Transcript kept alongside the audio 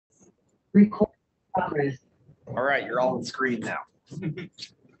Record progress. All right, you're all on screen now.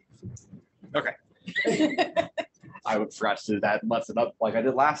 Okay. I would forgot to do that, mess it up like I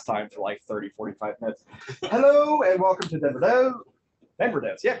did last time for like 30, 45 minutes. Hello and welcome to Denver Does. Denver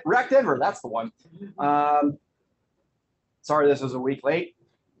Does. Yeah, Rack Denver, that's the one. Sorry this was a week late.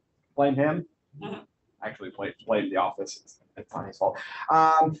 Blame him. Actually, blame the office. It's not his fault.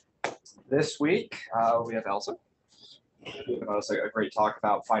 This week, we have Elsa. Giving us a great talk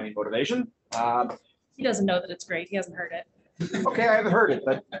about finding motivation. He doesn't know that it's great. He hasn't heard it. Okay, I haven't heard it,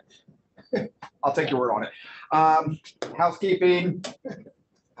 but I'll take your word on it. Housekeeping.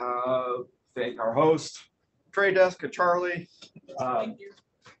 Thank our host, Trade Desk, and Charlie. Thank you.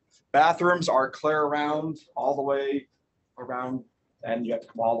 Bathrooms are clear around, all the way around, and you have to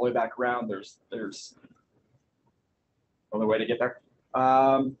come all the way back around. There's only way to get there.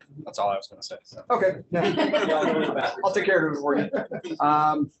 That's all I was going to say. So. Okay. Yeah. I'll take care of it for you.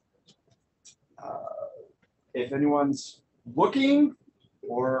 If anyone's looking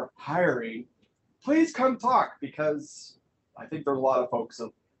or hiring, please come talk, because I think there's a lot of folks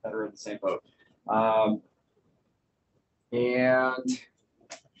that are in the same boat. And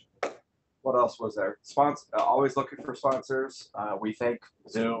what else was there? Always looking for sponsors. We thank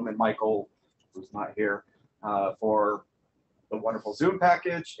Zoom and Michael, who's not here, for the wonderful Zoom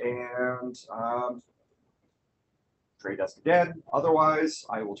package, and Trade Desk again. Otherwise,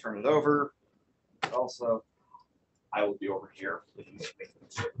 I will turn it over. Also, I will be over here if you need me.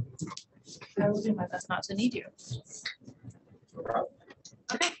 I will do my best not to need you. Okay.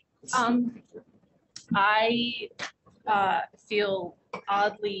 I feel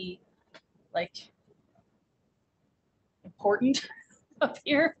oddly important up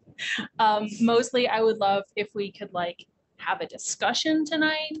here. Mostly, I would love if we could have a discussion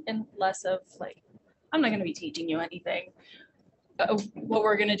tonight, and less of I'm not going to be teaching you anything. What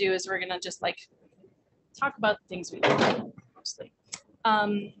we're going to do is we're going to just talk about the things we like mostly.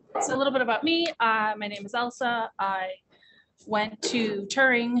 So a little bit about me. My name is Elsa. I went to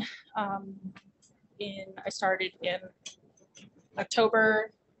Turing. I started in October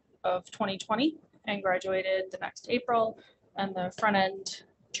of 2020 and graduated the next April on the front end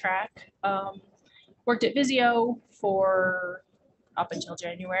track. Worked at Visio for up until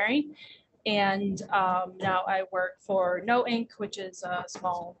January. And now I work for No Inc., which is a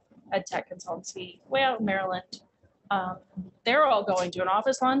small ed tech consultancy way out in Maryland. They're all going to an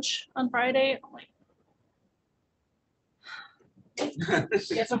office lunch on Friday.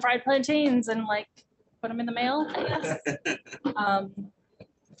 Get some fried plantains and put them in the mail, I guess.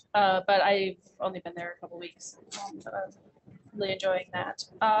 But I've only been there a couple weeks. But I'm really enjoying that.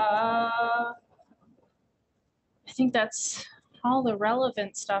 I think that's all the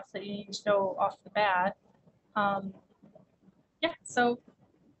relevant stuff that you need to know off the bat. Yeah, so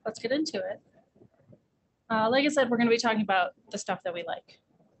let's get into it. Like I said, we're going to be talking about the stuff that we like.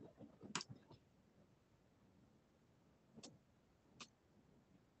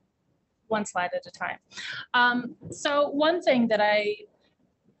 One slide at a time. So one thing that I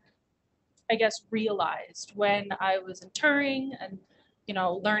guess realized when I was in Turing and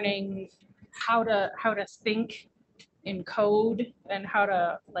learning how to think in code and how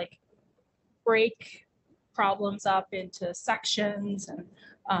to break problems up into sections and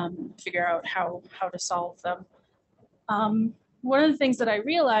figure out how to solve them. One of the things that I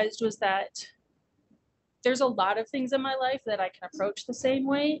realized was that there's a lot of things in my life that I can approach the same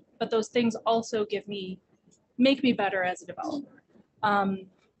way, but those things also make me better as a developer.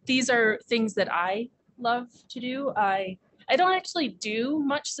 These are things that I love to do. I don't actually do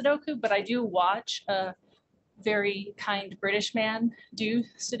much Sudoku, but I do watch a very kind British man do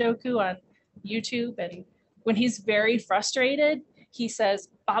Sudoku on YouTube, and when he's very frustrated, he says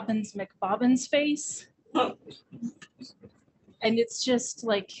Bobbins McBobbins face. And it's just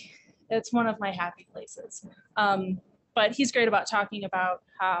it's one of my happy places. But he's great about talking about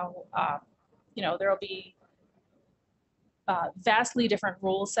how there'll be vastly different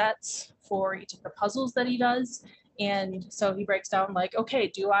rule sets for each of the puzzles that he does. And so he breaks down okay,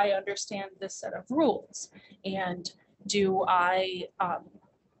 do I understand this set of rules? And do I,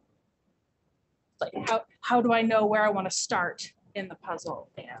 how do I know where I want to start in the puzzle?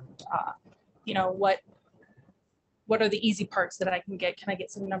 And, what are the easy parts that I can get? Can I get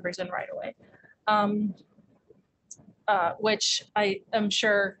some numbers in right away? Which I am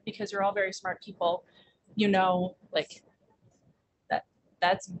sure, because you're all very smart people,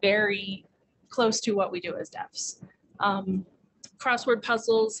 that's very close to what we do as devs. Crossword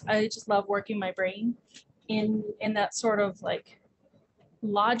puzzles, I just love working my brain in that sort of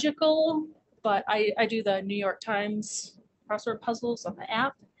logical, but I do the New York Times crossword puzzles on the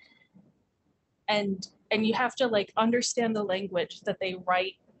app. and you have to like understand the language that they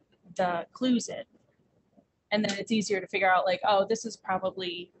write the clues in. And then it's easier to figure out like, oh, this is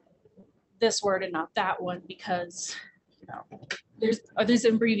probably this word and not that one because, you know, there's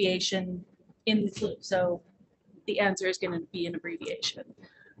an abbreviation in the clue. So the answer is going to be an abbreviation.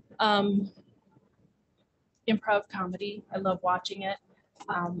 Improv comedy, I love watching it.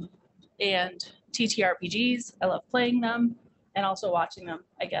 And TTRPGs, I love playing them and also watching them,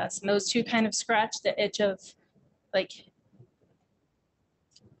 I guess. And those two kind of scratch the itch of like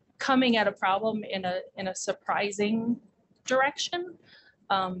coming at a problem in a surprising direction,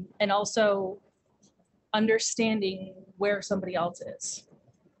 and also understanding where somebody else is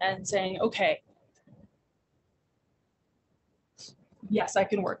and saying, okay, yes, I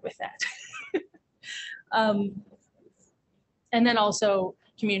can work with that. And then also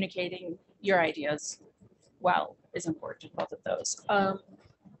communicating your ideas well is important, both of those.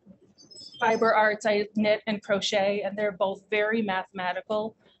 Fiber arts, I knit and crochet, and they're both very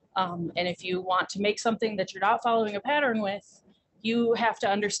mathematical. And if you want to make something that you're not following a pattern with, you have to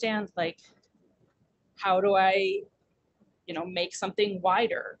understand like, how do I, you know, make something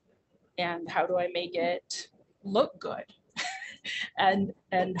wider, and how do I make it look good? and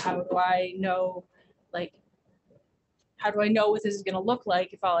how do I know, like, how do I know what this is going to look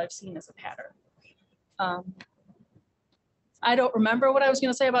like if all I've seen is a pattern? I don't remember what I was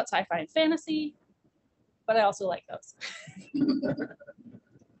going to say about sci-fi and fantasy, but I also like those.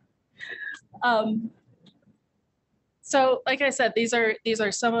 So like I said, these are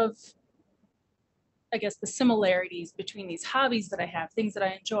some of, I guess, the similarities between these hobbies that I have, things that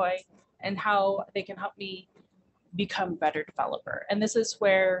I enjoy, and how they can help me become a better developer. And this is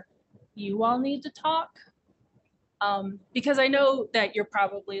where you all need to talk. Because I know that you're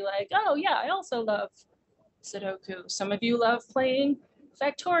probably like, oh yeah, I also love Sudoku. Some of you love playing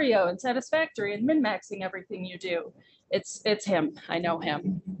Factorio and Satisfactory and min-maxing everything you do. It's him, I know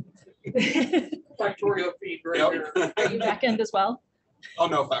him. Factorio feed right here. Are you back end as well? Oh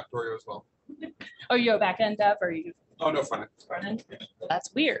no, Factorio as well. Oh, you're a back end dev, or are you Oh no, front front end?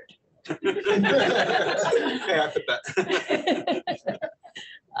 That's weird. end. Hey, I fit that.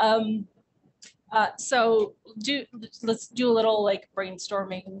 So let's do a little like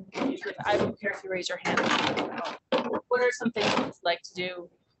brainstorming. I don't care if you raise your hand. What are some things you'd like to do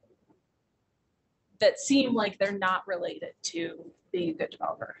that seem like they're not related to being a good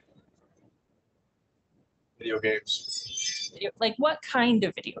developer? Video games. Like what kind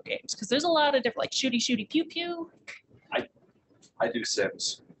of video games? Because there's a lot of different, like shooty pew pew. I do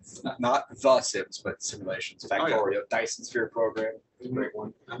Sims, not the Sims, but simulations. Oh, yeah. Factorio, Dyson Sphere program, is a great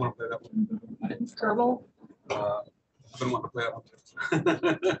one. I want to play that one. Kerbal. I've been wanting to play that one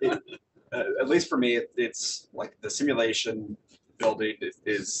too. At least for me, it's like the simulation building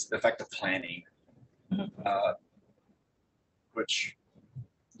is effective planning, Mhm. which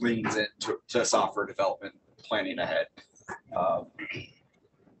leans into software development, planning ahead. What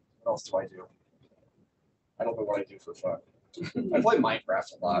else do I do? I don't know what I do for fun. I play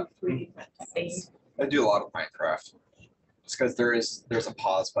Minecraft a lot. Same. I do a lot of Minecraft. Just because there's a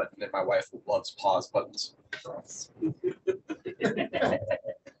pause button, and my wife loves pause buttons.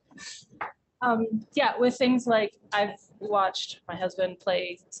 Yeah, with things like I've watched my husband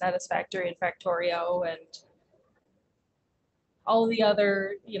play Satisfactory and Factorio and all the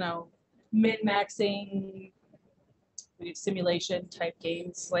other, you know, min-maxing simulation type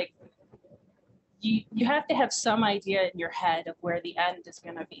games. Like you have to have some idea in your head of where the end is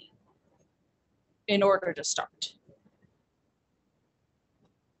going to be in order to start.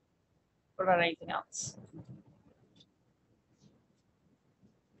 What about anything else?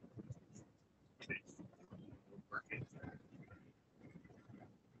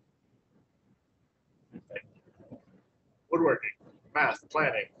 Woodworking, math,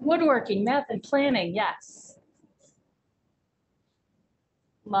 planning. Woodworking, math, and planning, yes.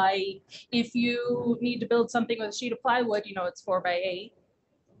 Like if you need to build something with a sheet of plywood, you know, it's 4x8.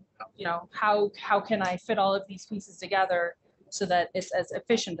 You know, how can I fit all of these pieces together so that it's as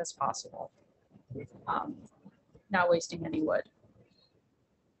efficient as possible? Not wasting any wood.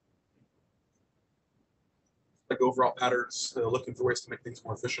 Like overall patterns, looking for ways to make things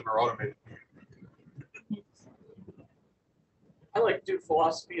more efficient or automated. I like to do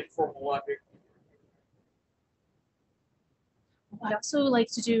philosophy and formal logic. I also like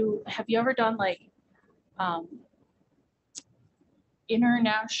to do, have you ever done like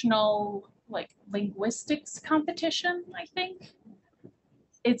international like linguistics competition, I think?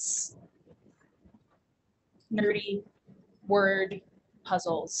 It's nerdy word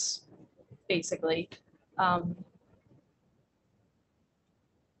puzzles, basically.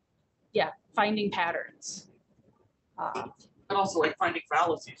 Yeah, finding patterns. And also like finding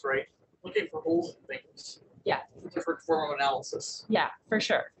fallacies, right? Looking for holes in things. Yeah. Different form of analysis. Yeah, for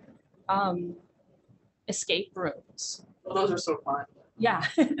sure. Escape rooms. Well, those are so fun. Yeah.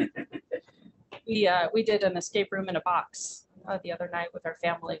 We did an escape room in a box the other night with our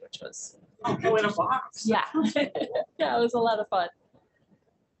family, which was, Oh, in a box. yeah. Yeah, it was a lot of fun.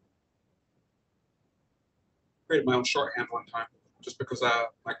 Created my own shorthand one time just because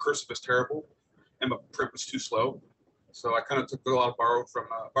my cursive is terrible and my print was too slow. So I kind of took a lot of borrowing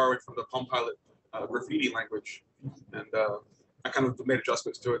from the Palm Pilot graffiti language, and I kind of made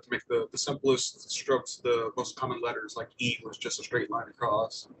adjustments to it to make the simplest strokes the most common letters. Like E was just a straight line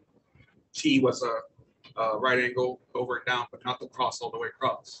across. T was a right angle over and down, but not the cross all the way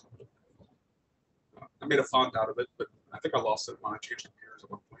across. I made a font out of it, but I think I lost it when I changed computers at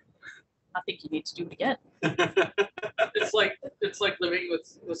one point. I think you need to do it again. It's like living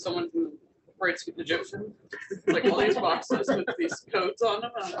with someone who writes Egyptian. Like all these boxes with these codes on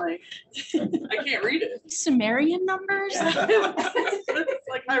them. I'm like, I can't read it. Sumerian numbers? It's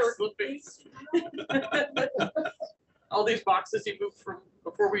like hieroglyphics. All these boxes you moved from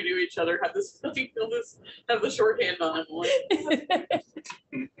before we knew each other have have the shorthand on them. Like,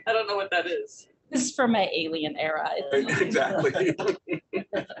 I don't know what that is. This is from my alien era. Exactly.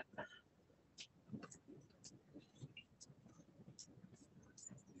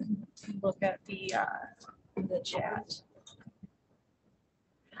 Look at the chat.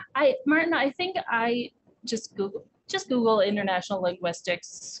 Martin, I think I just Google International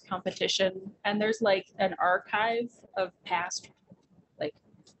Linguistics Competition, and there's like an archive of past like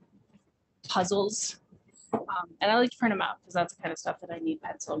puzzles, and I like to print them out because that's the kind of stuff that I need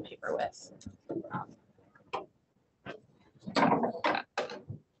pencil and paper with.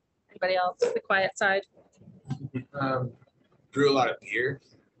 Anybody else? The quiet side. Grew a lot of beer,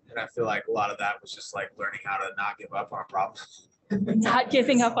 and I feel like a lot of that was just like learning how to not give up on a problem. Not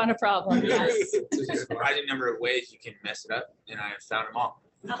giving up on a problem. Yes. There's a surprising number of ways you can mess it up, and I have found them all.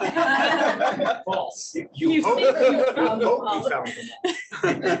 False. You hope- think you you found hope them you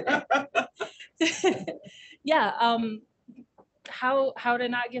all. Yeah. How to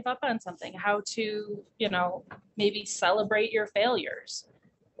not give up on something, how to, maybe celebrate your failures,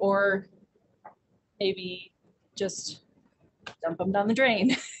 or maybe just dump them down the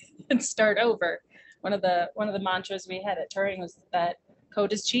drain and start over. One of the mantras we had at Turing was that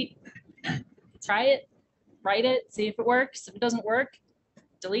code is cheap. Try it, write it, see if it works. If it doesn't work,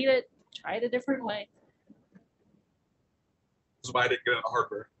 delete it, try it a different way. That's why I didn't get into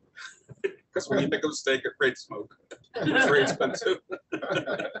hardware. Because when you make a mistake, it creates smoke. It's very expensive.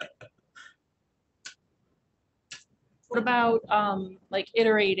 What about like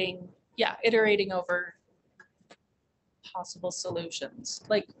iterating over possible solutions,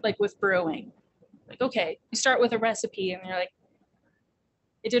 like with brewing? Like, okay, you start with a recipe and you're like,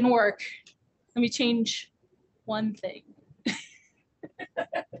 it didn't work. Let me change one thing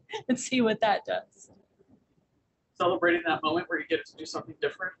and see what that does. Celebrating that moment where you get to do something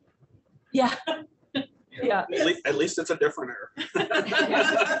different. Yeah. Yeah. At least it's a different error.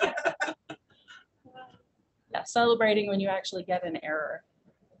 Yeah, celebrating when you actually get an error.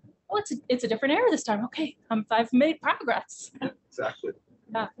 Oh, it's a different error this time. Okay, I've made progress. Exactly.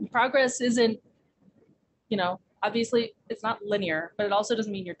 Yeah, and progress isn't, obviously it's not linear, but it also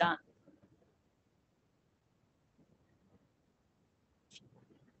doesn't mean you're done.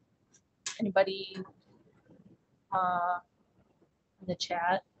 Anybody in the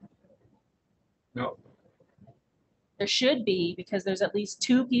chat? No. There should be, because there's at least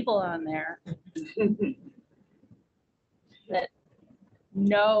 2 people on there that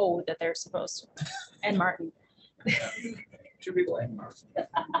know that they're supposed to. And Martin. 2 people and Martin.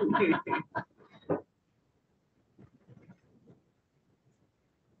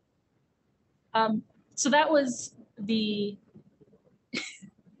 So that was the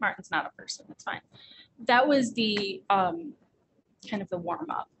Martin's not a person, it's fine. That was the kind of the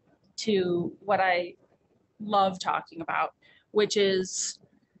warm-up to what I love talking about, which is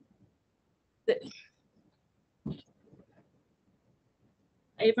I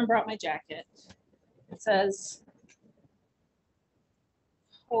even brought my jacket. It says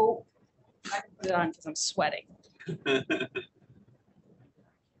hope. I can put it on because I'm sweating.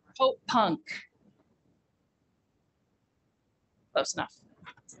 Hope punk. Close enough.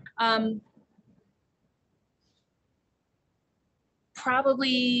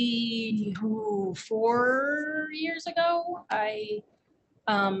 Probably 4 years ago, I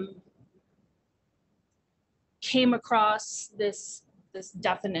came across this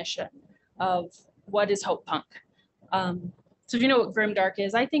definition of what is hope punk. So if you know what grimdark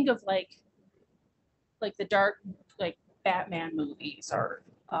is, I think of like like the dark, like Batman movies or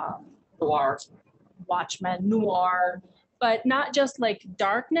Noir. Watchmen, noir, but not just like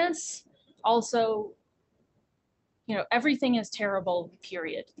darkness, also, you know, everything is terrible,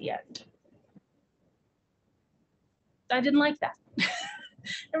 period, the end. I didn't like that.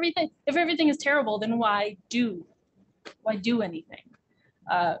 If everything is terrible, then why do anything?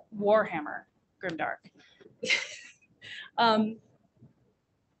 Warhammer, Grimdark.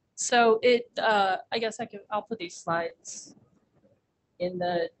 So I guess I'll put these slides in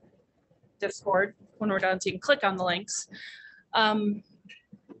the Discord when we're done, so you can click on the links. But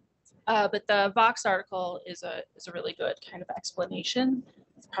the Vox article is a really good kind of explanation.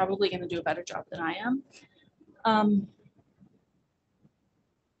 It's probably going to do a better job than I am.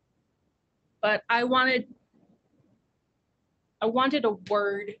 But I wanted a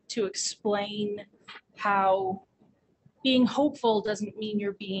word to explain how being hopeful doesn't mean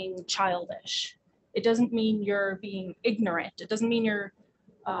you're being childish. It doesn't mean you're being ignorant. It doesn't mean you're,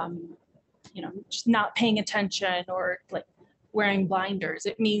 you know, just not paying attention or like wearing blinders.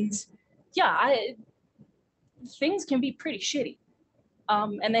 It means, yeah, things can be pretty shitty.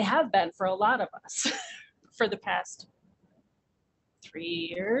 And they have been for a lot of us for the past 3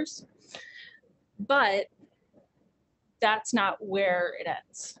 years. But that's not where it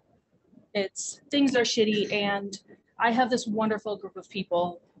ends. It's things are shitty, and I have this wonderful group of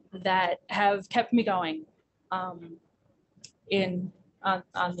people that have kept me going on the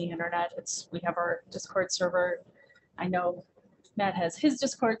internet. We have our Discord server. I know Matt has his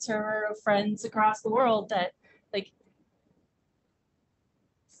Discord server of friends across the world that like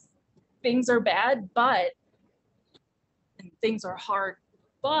things are bad, and things are hard,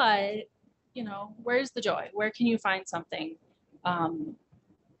 but you know, where's the joy? Where can you find something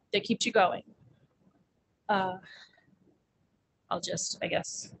that keeps you going? I'll just, I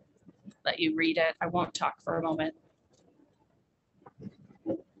guess, let you read it. I won't talk for a moment.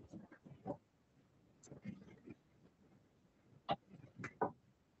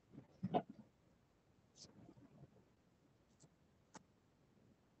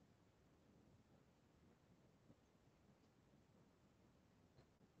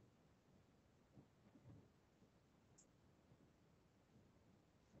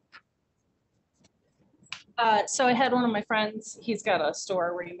 So I had one of my friends, he's got a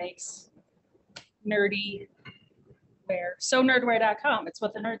store where he makes nerdy wear, sonerdwear.com, it's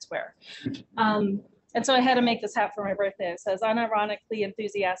what the nerds wear. And so I had to make this hat for my birthday. It says, unironically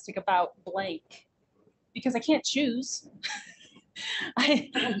enthusiastic about blank, because I can't choose.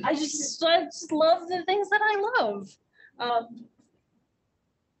 I just love the things that I love.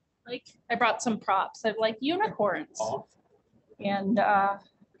 Like I brought some props. I have like unicorns. Oh. And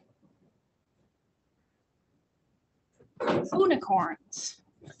unicorns.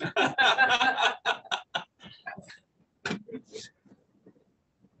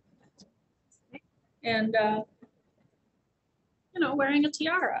 And you know, wearing a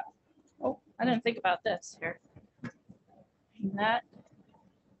tiara. Oh, I didn't think about this here. And that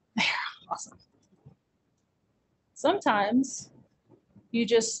there, awesome. Sometimes you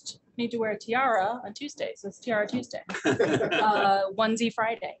just need to wear a tiara on Tuesdays. It's Tiara Tuesday. Onesie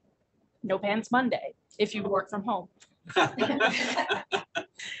Friday. No pants Monday if you work from home.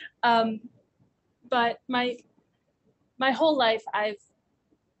 But my whole life I've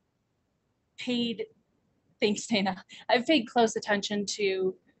paid, thanks Dana, I've paid close attention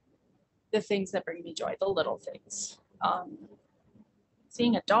to the things that bring me joy, the little things.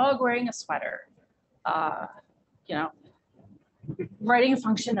 Seeing a dog wearing a sweater, you know, writing a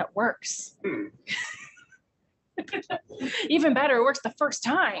function that works. Even better, it works the first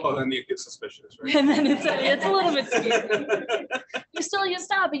time. Oh, then you get suspicious, right? And then it's a little bit scary. You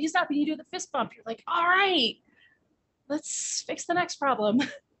stop and you do the fist bump. You're like, all right, let's fix the next problem.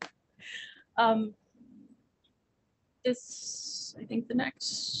 This, I think the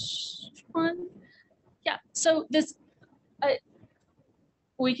next one. Yeah, so this,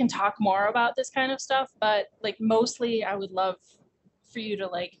 we can talk more about this kind of stuff, but like mostly I would love for you to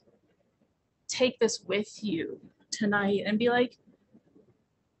like take this with you tonight and be like,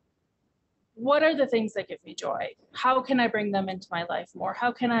 what are the things that give me joy? How can I bring them into my life more?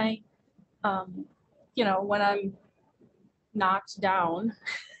 How can I, you know, when I'm knocked down,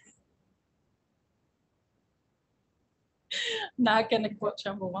 not gonna quote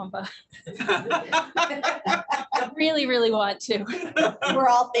Chumbawamba. I really, really want to. We're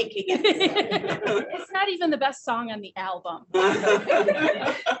all thinking it. It's not even the best song on the album.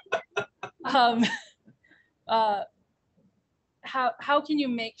 How can you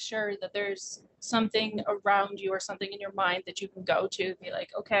make sure that there's something around you or something in your mind that you can go to be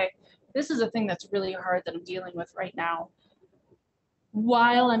like, okay, this is a thing that's really hard that I'm dealing with right now.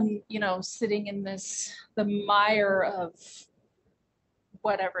 While I'm, sitting in the mire of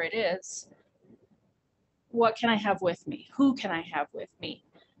whatever it is, what can I have with me? Who can I have with me?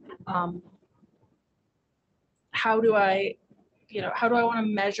 How do I want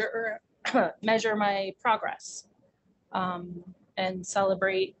to measure my progress, and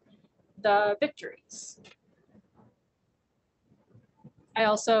celebrate the victories? I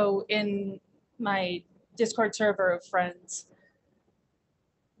also, in my Discord server of friends,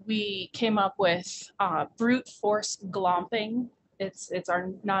 we came up with brute force glomping. It's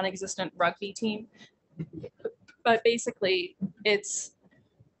our non-existent rugby team. But basically, it's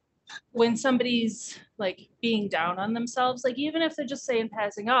when somebody's like being down on themselves, like even if they're just saying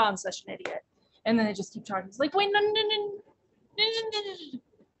passing, oh, I'm such an idiot. And then they just keep talking. It's like, wait, no.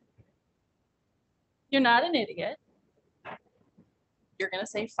 You're not an idiot. You're going to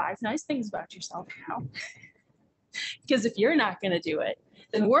say 5 nice things about yourself now. Because if you're not going to do it,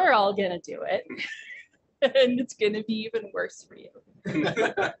 then we're all going to do it. And it's going to be even worse for you.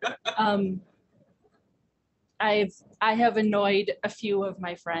 I have annoyed a few of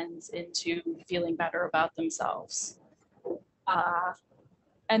my friends into feeling better about themselves.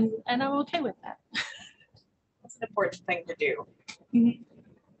 And I'm okay with that. That's an important thing to do. Mhm.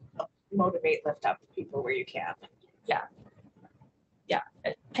 Motivate, lift up people where you can. Yeah,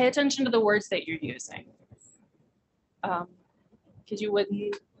 pay attention to the words that you're using. Because you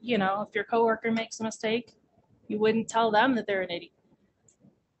wouldn't, if your coworker makes a mistake, you wouldn't tell them that they're an idiot.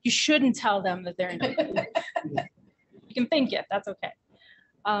 You shouldn't tell them that they're an idiot. You can think it, that's okay.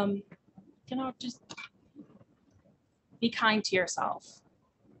 Just be kind to yourself.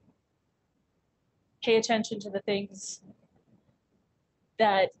 Pay attention to the things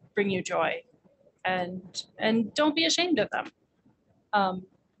that bring you joy, and don't be ashamed of them.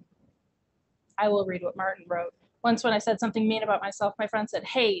 I will read what Martin wrote. Once when I said something mean about myself, my friend said,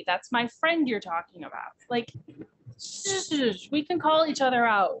 "Hey, that's my friend you're talking about." Like, we can call each other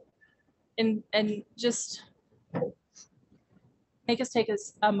out and just make us take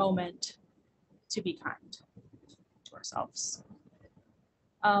a moment to be kind to ourselves.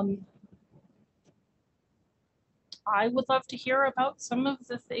 I would love to hear about some of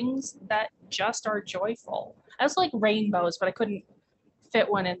the things that just are joyful. I was like rainbows, but I couldn't fit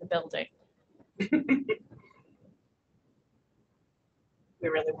one in the building. We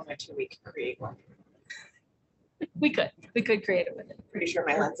really wanted to, we could create one. We could create it with it. Pretty sure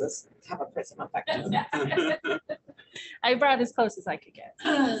my lenses have a prism effect, I brought as close as I could get.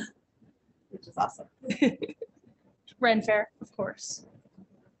 which is awesome. Ren Fair, of course.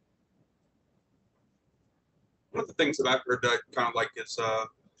 One of the things that I've heard that I kind of like is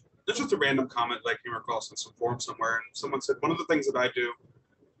there's just a random comment that I came across in some forum somewhere, and someone said one of the things that I do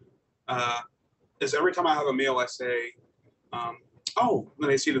is every time I have a meal, I say, "Oh," when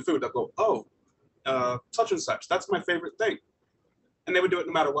they see the food, they'll go, "Oh, such and such. That's my favorite thing," and they would do it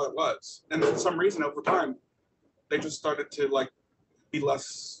no matter what it was. And for some reason, over time, they just started to like be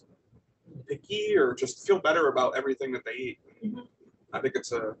less picky or just feel better about everything that they eat. Mhm. I think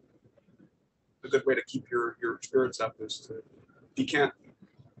it's a good way to keep your spirits up is to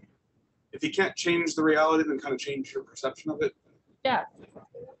if you can't change the reality, then kind of change your perception of it. Yeah,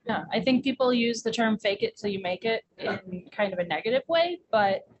 I think people use the term "fake it till you make it" in kind of a negative way,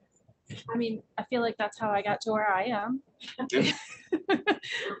 but I mean, I feel like that's how I got to where I am. Yeah.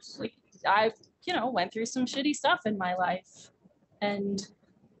 Like, I've went through some shitty stuff in my life, and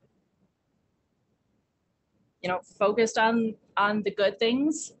focused on the good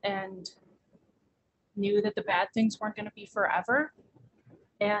things, and knew that the bad things weren't going to be forever.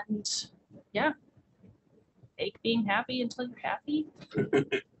 And yeah, fake being happy until you're happy.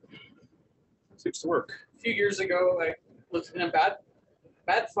 Seems to work. A few years ago, I was in a bad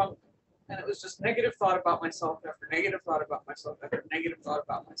funk, and it was just negative thought about myself after negative thought about myself after negative thought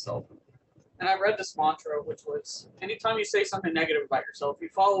about myself. And I read this mantra, which was, anytime you say something negative about yourself, you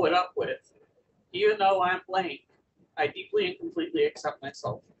follow it up with, "Even though I'm blank, I deeply and completely accept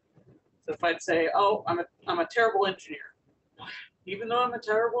myself." So if I'd say, "Oh, I'm a terrible engineer," even though I'm a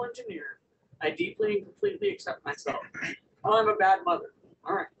terrible engineer, I deeply and completely accept myself. "Oh, I'm a bad mother."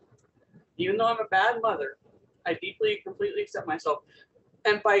 All right. Even though I'm a bad mother, I deeply and completely accept myself.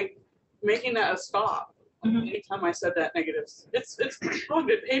 And by making that a stop, Mhm. anytime I said that negative, it's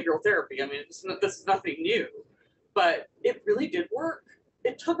cognitive behavioral therapy. I mean, this is nothing new, but it really did work.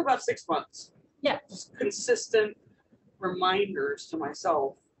 It took about 6 months. Yeah. Just consistent reminders to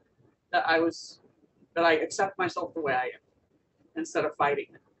myself that I accept myself the way I am instead of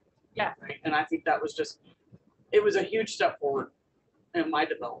fighting it. Yeah. Right. And I think that was it was a huge step forward in my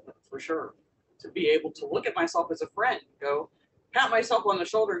development for sure. To be able to look at myself as a friend, go pat myself on the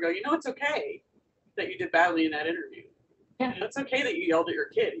shoulder, and go, you know, it's okay that you did badly in that interview. Yeah. You know, it's okay that you yelled at your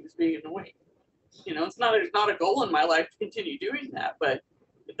kid. He was being annoying. You know, it's not a goal in my life to continue doing that, but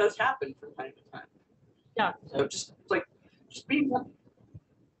it does happen from time to time. Yeah. So just being more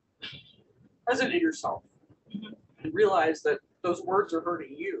present in yourself and realize that those words are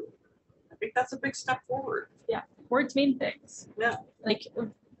hurting you. I think that's a big step forward. Words mean things. Yeah. Like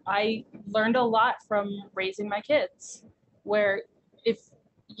I learned a lot from raising my kids, where if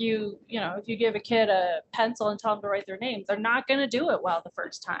you give a kid a pencil and tell them to write their names, they're not going to do it well the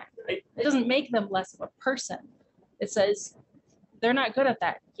first time. Right. It doesn't make them less of a person. It says they're not good at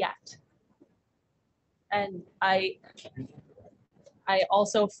that yet. And I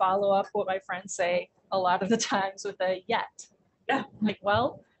also follow up what my friends say a lot of the times with a yet. Yeah. Like,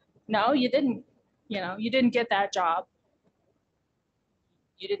 well, no, you didn't. You didn't get that job.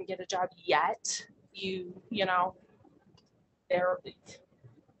 You didn't get a job yet.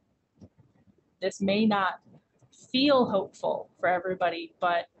 This may not feel hopeful for everybody,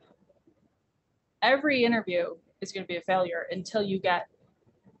 but every interview is going to be a failure until you get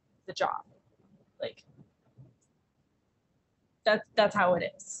the job. Like that's how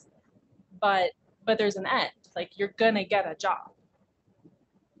it is. But there's an end. Like you're gonna get a job.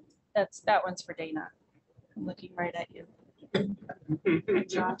 That one's for Dana. I'm looking right at you. And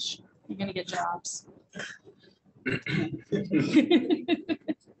Josh, you're gonna get jobs. And you're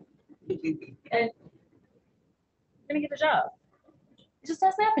gonna get a job. It just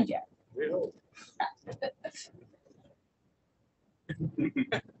hasn't happened yet.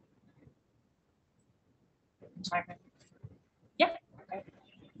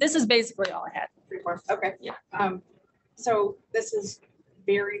 This is basically all I had. Freeform, okay. Yeah. So this is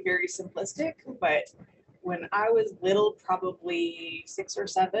very, very simplistic, but when I was little, probably 6 or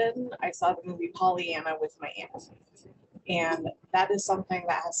 7, I saw the movie Pollyanna with my aunt. And that is something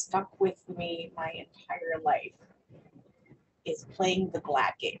that has stuck with me my entire life, is playing the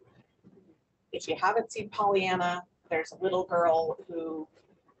glad game. If you haven't seen Pollyanna, there's a little girl who,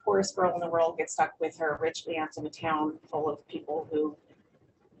 poorest girl in the world, gets stuck with her rich aunt in a town full of people who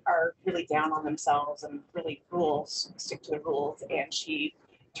are really down on themselves and really stick to the rules, and she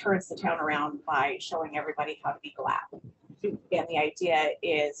turns the town around by showing everybody how to be glad. And the idea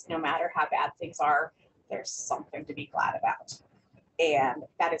is no matter how bad things are, there's something to be glad about. And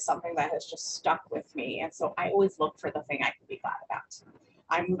that is something that has just stuck with me. And so I always look for the thing I can be glad about.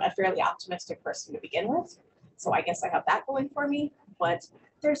 I'm a fairly optimistic person to begin with, so I guess I have that going for me, but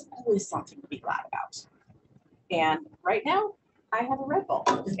there's always something to be glad about. And right now, I have a Red Bull.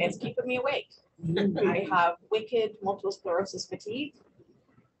 It's keeping me awake. I have wicked multiple sclerosis fatigue,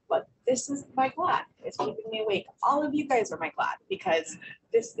 but this is my glad. It's keeping me awake. All of you guys are my glad because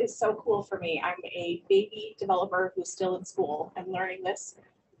this is so cool for me. I'm a baby developer who's still in school. I'm learning this,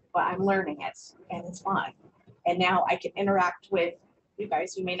 but I'm learning it and it's fun. And now I can interact with you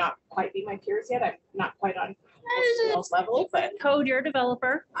guys who may not quite be my peers yet. I'm not quite on most level, but Code, you're a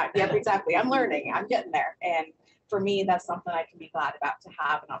developer. yep, exactly. I'm learning. I'm getting there. And for me, that's something I can be glad about, to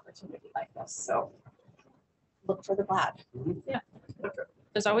have an opportunity like this. So look for the glad.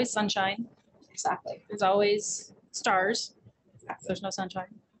 There's always sunshine. Exactly. There's always stars. There's no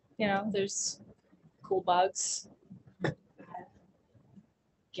sunshine. There's cool bugs.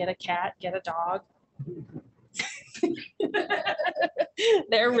 Get a cat, get a dog.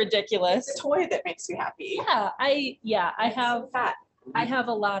 They're ridiculous. It's a toy that makes you happy. I have Fat. I have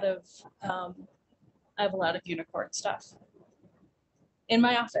a lot of unicorn stuff in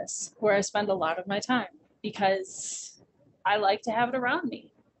my office where I spend a lot of my time because I like to have it around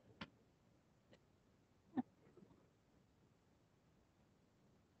me.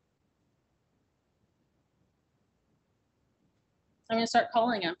 I'm gonna start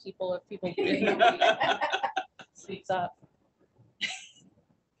calling on people if people speaks up.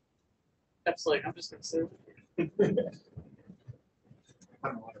 Absolutely. I'm just gonna say.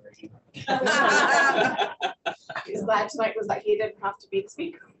 I'm moderating. He's glad tonight was that he didn't have to be the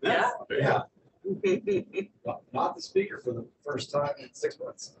speaker. Yeah. Yeah. Not the speaker for the first time in 6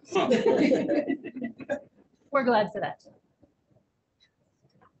 months. We're glad for that.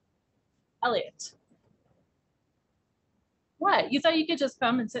 Elliot. What? You thought you could just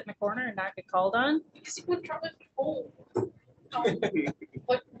come and sit in the corner and not get called on? Because you would probably be cold. What would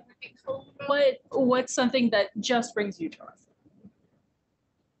be cold about? What's something that just brings you joy?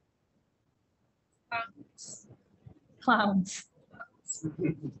 Clowns.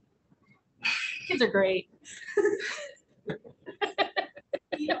 Kids are great.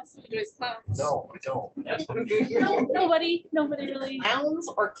 There's clowns. No, I don't. No, nobody really. Clowns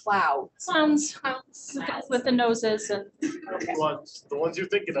or clouds? Clowns Clowns. the guys with the noses and, The ones you're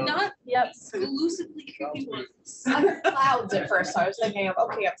thinking of. Not yep. exclusively creepy ones. I heard clouds at first, so I was thinking of,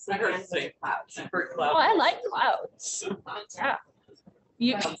 okay, I'm I heard seeing the same. clouds. For Oh, I like clouds. Yeah.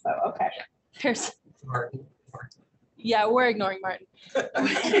 You, So, okay. there's, Martin. yeah, we're ignoring Martin.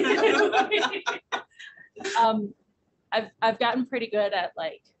 I've gotten pretty good at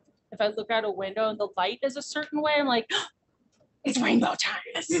like, if I look out a window and the light is a certain way, I'm like, it's rainbow time.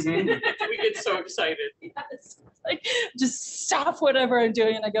 We get so excited. Yes. Like, just stop whatever I'm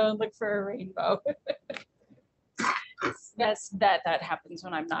doing and I go and look for a rainbow. Yes, that happens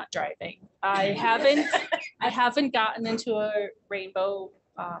when I'm not driving. I haven't gotten into a rainbow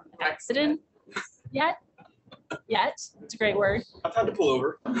accident yet. It's a great word. I've had to pull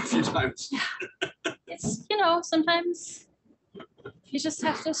over a few times. It's, sometimes you just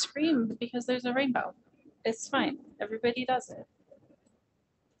have to scream because there's a rainbow. It's fine. Everybody does it.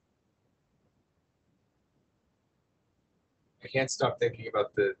 I can't stop thinking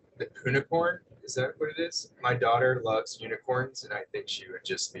about the unicorn. Is that what it is? My daughter loves unicorns, and I think she would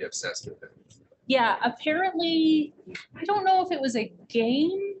just be obsessed with them. Yeah, apparently, I don't know if it was a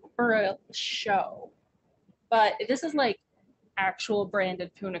game or a show, but this is like actual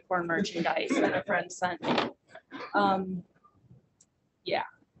branded Punicorn merchandise that a friend sent me. Yeah,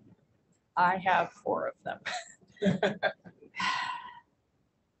 I have 4 of them.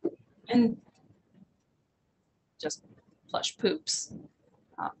 And just plush poops.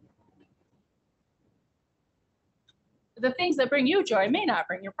 The things that bring you joy may not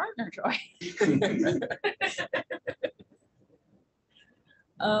bring your partner joy.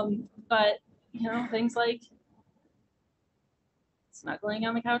 But things like snuggling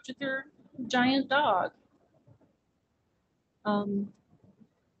on the couch with your giant dog.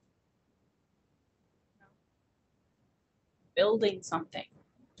 Building something,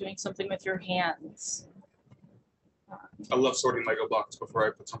 doing something with your hands. I love sorting Lego blocks before I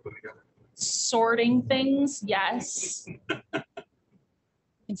put something together. Sorting things, yes.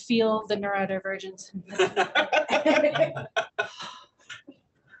 And feel the neurodivergence.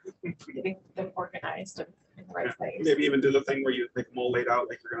 Getting them organized and in the right place. Maybe even do the thing where you make them all laid out,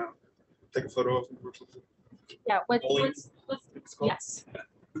 like you're gonna take a photo of them or something. Yeah, Bowling. what's It's called. yes.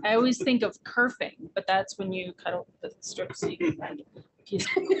 I always think of kerfing, but that's when you cut out the strips so you can find a piece.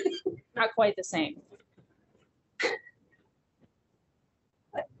 Not quite the same.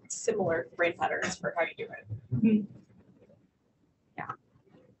 Similar brain patterns for how you do it. Mhm.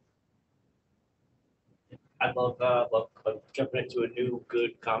 I love jumping into a new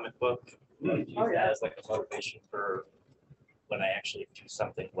good comic book. Use that as like a motivation for when I actually do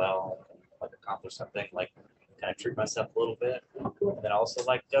something well, like accomplish something, like kind of treat myself a little bit, and then also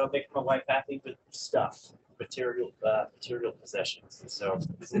like make my wife happy with stuff, material possessions. And so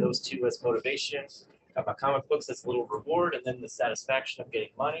using those two as motivation. Got my comic books as a little reward, and then the satisfaction of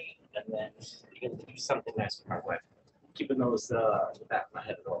getting money, and then getting to do something nice for my wife. Keeping those in the back of my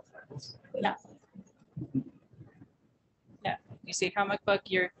head at all times. Yeah. You see a comic book,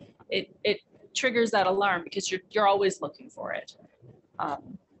 it triggers that alarm because you're always looking for it.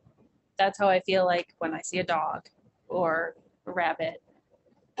 That's how I feel like when I see a dog or a rabbit,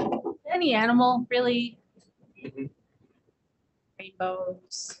 any animal really.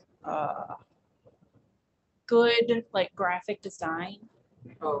 Rainbows, good like graphic design.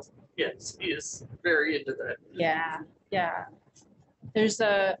 Oh, yes, he is very into that. Yeah. There's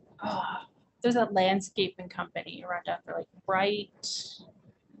a landscaping company around down there, like Bright.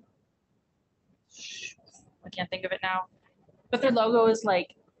 I can't think of it now, but their logo is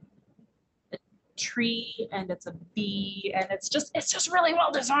like a tree and it's a bee and it's just really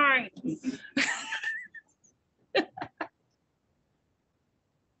well designed.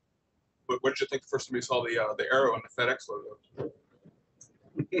 What did you think the first time you saw the arrow and the FedEx logo?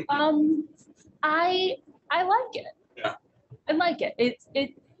 I like it. Yeah. I like it.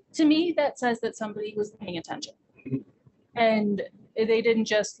 It to me that says that somebody was paying attention. Mhm. And they didn't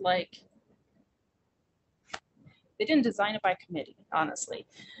just like they didn't design it by committee, honestly.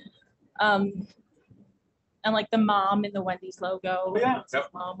 And like the mom in the Wendy's logo, Yeah. it's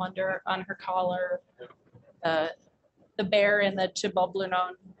mom on her collar, the bear in the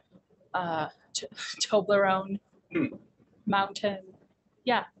Toblerone mountain.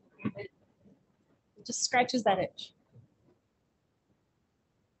 Yeah, it just scratches that itch.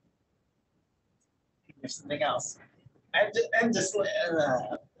 There's something else. I'm just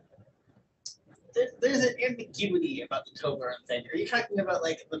there's an ambiguity about the Toblerone thing. Are you talking about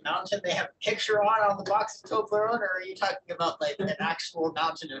like the mountain they have a picture on the box of Toblerone, or are you talking about like an actual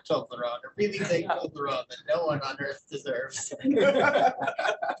mountain of Toblerone, a really big Toblerone that no one on earth deserves?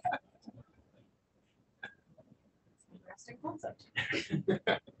 Interesting concept.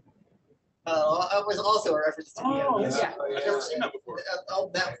 It was also a reference to Oh, the yeah. I've never seen that before.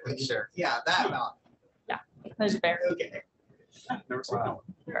 Oh, that one. Sure. Yeah, that mountain. There's a bear. Okay. Never seen that one.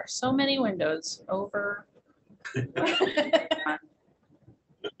 There are so many windows over.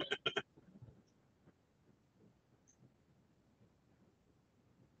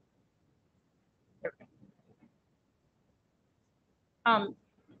 Um,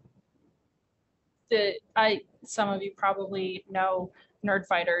 some of you probably know Nerd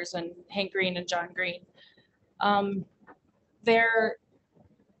Fighters and Hank Green and John Green. They're,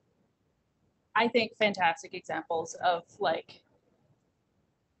 I think, fantastic examples of like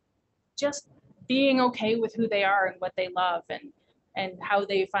just being okay with who they are and what they love and how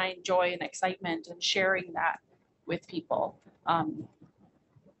they find joy and excitement and sharing that with people.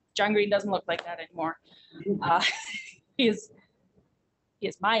 John Green doesn't look like that anymore. He is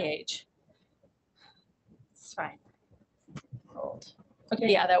my age. It's fine.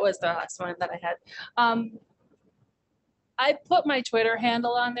 Okay, yeah, that was the last one that I had. I put my Twitter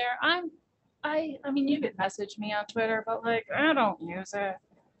handle on there. I mean, you could message me on Twitter, but like, I don't use it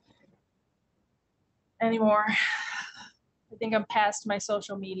anymore. I think I'm past my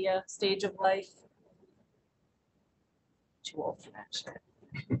social media stage of life. Too old for that shit.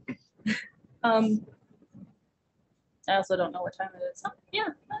 I also don't know what time it is. Oh, yeah,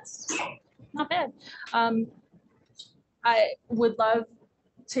 that's not bad. I would love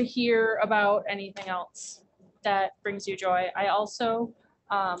to hear about anything else that brings you joy. I also,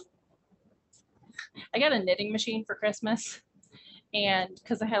 I got a knitting machine for Christmas, and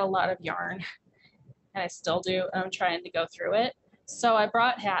because I had a lot of yarn, and I still do, and I'm trying to go through it. So I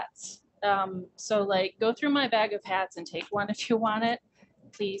brought hats. So like, go through my bag of hats and take one if you want it,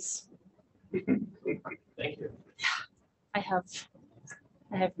 please. Thank you. I have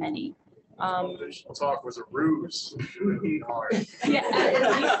many. Additional talk was a ruse. Yeah,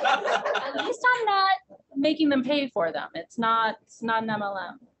 at least I'm not making them pay for them. It's not an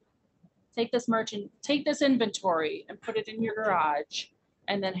MLM. Take this inventory and put it in your garage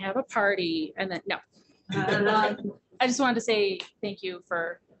and then have a party and then, no. I just wanted to say thank you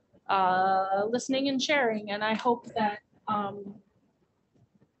for listening and sharing. And I hope that,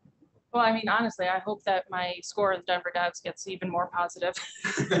 well, I mean, honestly, I hope that my score in the Denver Devs gets even more positive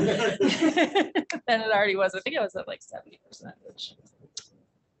than it already was. I think it was at like 70%, which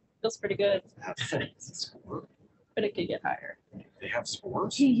feels pretty good, but it could get higher. They have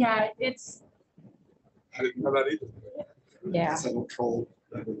scores? Yeah, I didn't know that either. yeah. I don't troll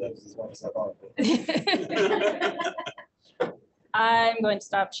as well as I thought. I'm going to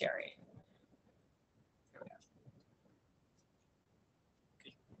stop sharing.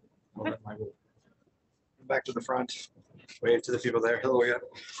 Back to the front, wave to the people there. Hello again.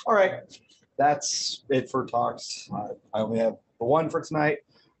 All right, that's it for talks. I only have the one for tonight.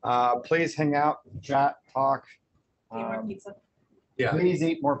 Please hang out, chat, talk. Pizza. Yeah. Please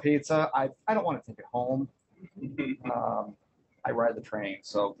eat more pizza. I don't want to take it home. I ride the train,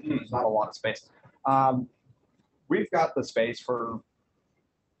 so there's not a lot of space. We've got the space for,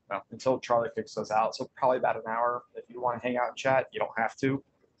 well, until Charlie kicks us out, so probably about an hour. If you want to hang out and chat, you don't have to.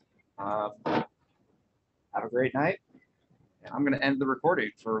 Have a great night. And I'm going to end the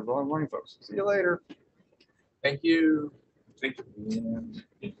recording for the morning, folks. See you later. Thank you. Thank you.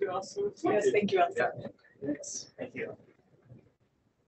 Thank you also. Yes, thank you also. Yeah. Thank you.